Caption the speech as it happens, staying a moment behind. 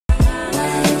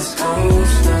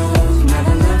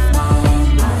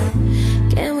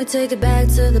take it back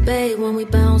to the bay when we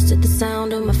bounced at the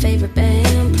sound of my favorite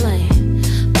band playing.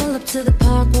 Pull up to the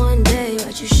park one day,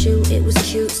 watch you shoot, it was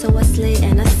cute, so I slay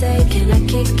and I say, can I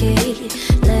kick it?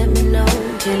 Let me know,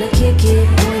 can I kick it?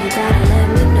 Boy, you gotta let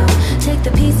me know. Take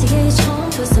the PCH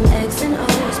home, put some X and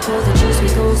O's, pour the juice, we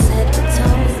gon' set the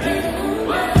tone.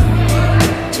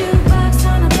 Jukebox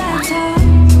on a black top,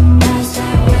 that's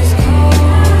that West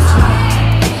Coast.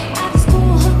 After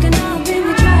school, hooking up in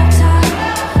the drop top.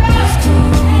 West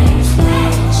Coast,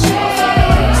 shoot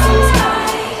fireworks in the sky.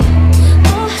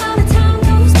 Oh, how the time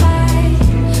goes by.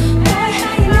 Boy,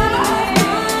 how you never left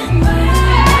my mind.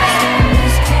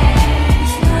 West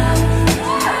Coast love.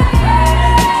 West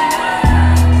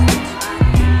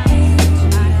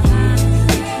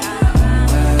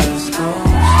Coast.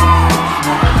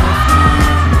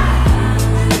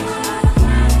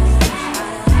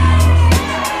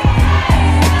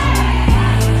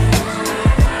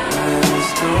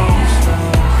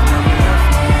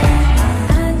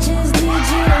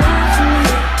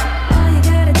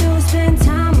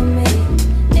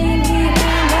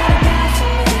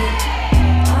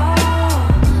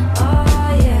 Can I kick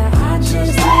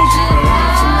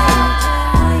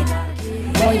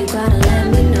it? Boy, you gotta let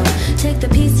me know. Take the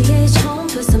PCH home,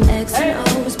 put some X and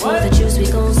O's, pour the juice, we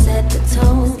gon' set the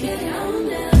tone.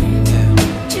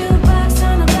 Jukebox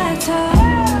on a black top,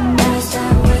 that's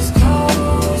that West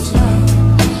Coast love.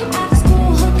 After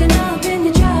school, hooking up in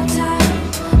your drop top.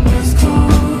 West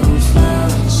Coast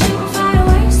love. Shooting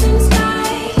fireworks in the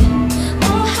sky.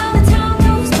 Oh, how the time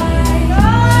goes by.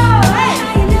 Boy,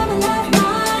 how you never left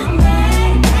my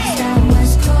mind. That's that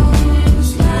West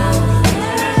Coast love.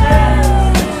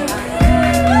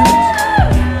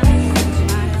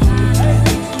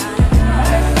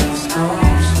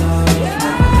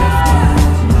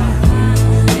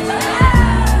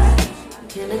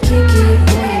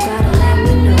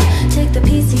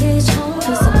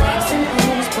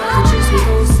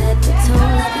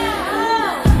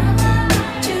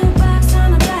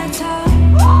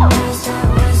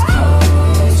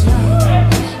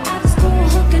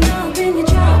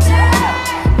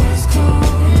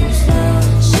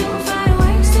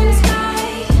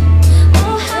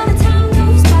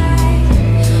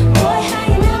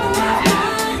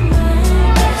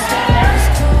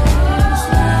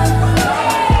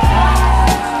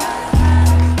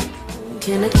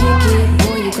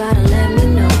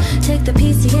 Take the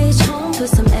PCH home, put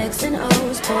some X and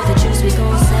O's, pour the juice, we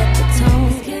gon' set the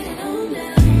tone.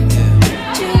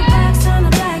 Jukebox on a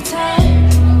black top,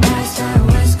 that's that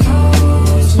West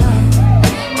Coast love.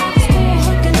 After school,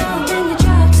 hooking up in your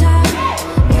drop top.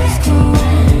 West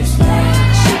Coast love.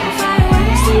 Shooting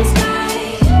fireworks in the sky.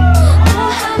 Oh,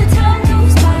 how the time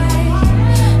goes by.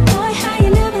 Boy, how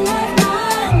you never left my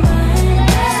mind.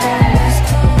 That's that West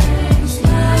Coast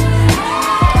love.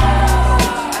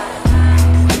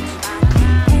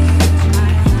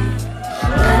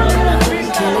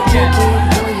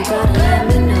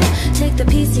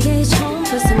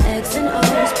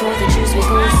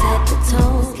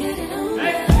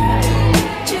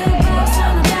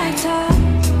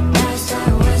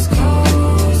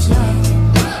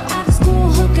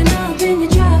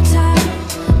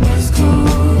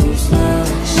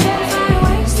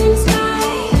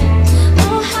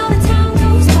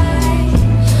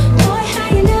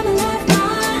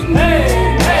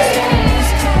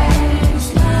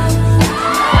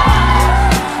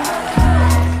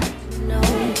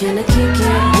 Can I kick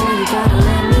it? Boy, you gotta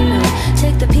let me know.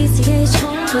 Take the PCH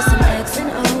home, put some X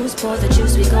and O's, pour the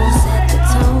juice, we gon' set the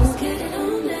tone.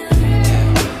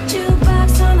 Jukebox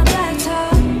on a black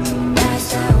top, that's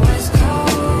that West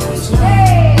Coast love.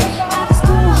 After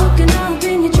school, hooking up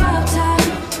in your drop top.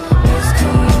 West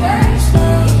Coast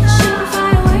love. Shooting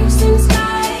fireworks in the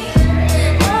sky.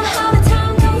 Oh, how the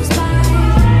time goes by.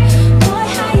 Boy,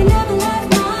 how you never left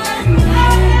my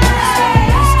mind. That's that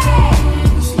West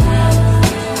Coast love.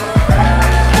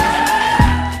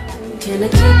 Can I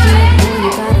kick it? Boy,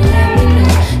 you gotta let me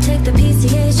know. Take the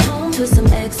PCH home, put some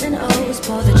X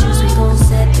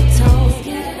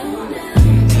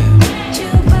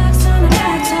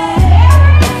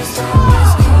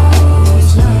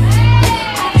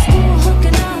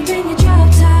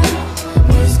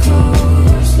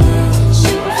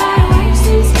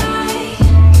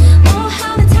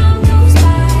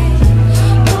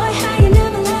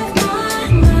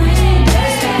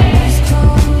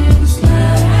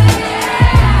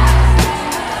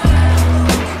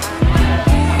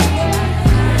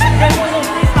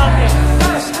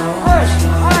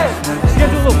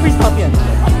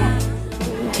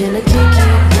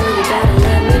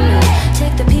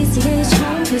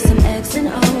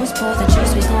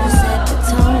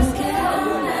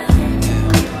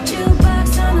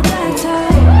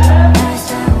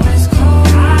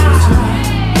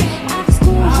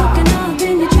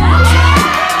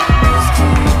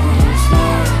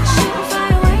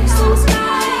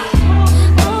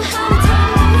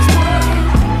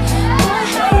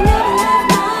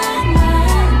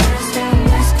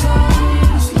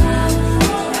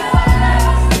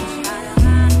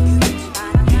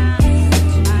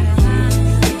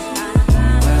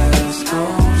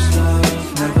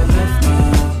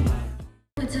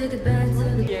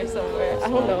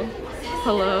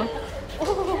Hello.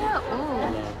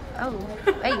 Oh.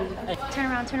 Hey. Turn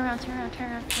around.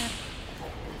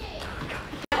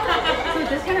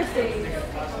 This hand stays.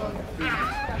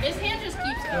 This hand just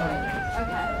keeps going.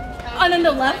 Okay. And then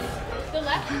the left? The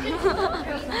left?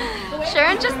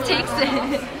 Sharon just takes it.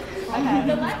 Okay.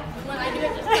 The left, when I do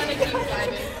it, just kind of keeps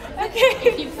driving. Okay.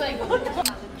 It keeps like...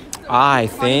 I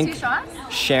think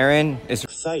Sharon is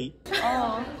Hey,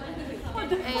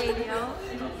 yo.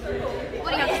 What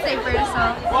do you have to say for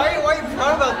yourself? Why are you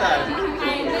proud about that?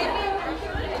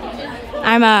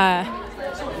 I'm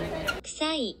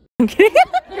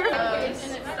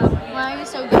Why are you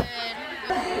so good?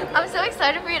 I'm so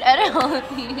excited for you to edit all of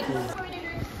these.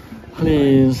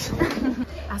 Please.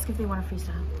 Ask if they want a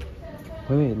freestyle.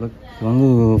 Wait, look. You want to do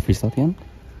a little freestyle at the end?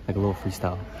 Like a little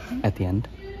freestyle at the end?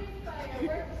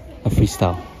 A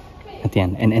freestyle at the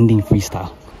end. An ending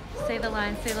freestyle. Say the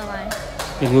line.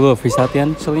 You do a little freestyle at the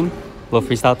end, Celine? A little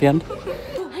freestyle at the end?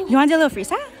 You want to do a little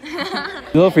freestyle?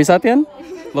 Do a little freestyle at the end?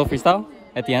 A little freestyle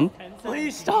at the end?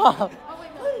 Please stop.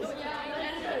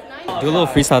 Do a little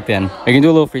freestyle at the end. Are you gonna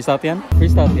do a little freestyle at the end?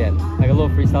 Freestyle at the end. Like a little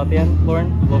freestyle at the end,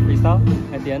 Lauren? A little freestyle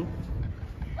at the end?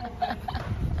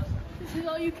 This is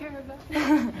all you care about.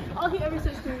 All he ever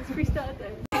says to me is freestyle at the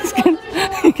end.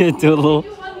 You gonna do a little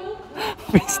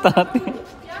freestyle at the end?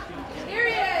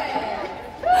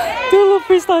 Do a little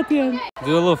freestyle at the end.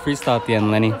 Do a little freestyle at the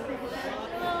end, Lenny.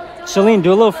 Celine,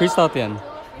 do a little freestyle at the end.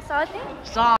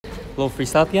 Stop. Little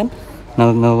freestyle at the end?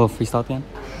 No little freestyle at the end?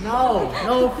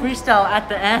 No freestyle at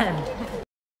the end.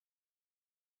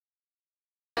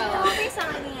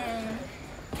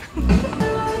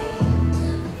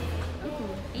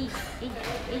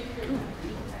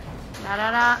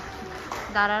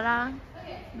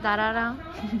 Da-da-da.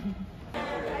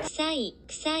 Sai.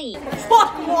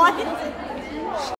 Fuck, what?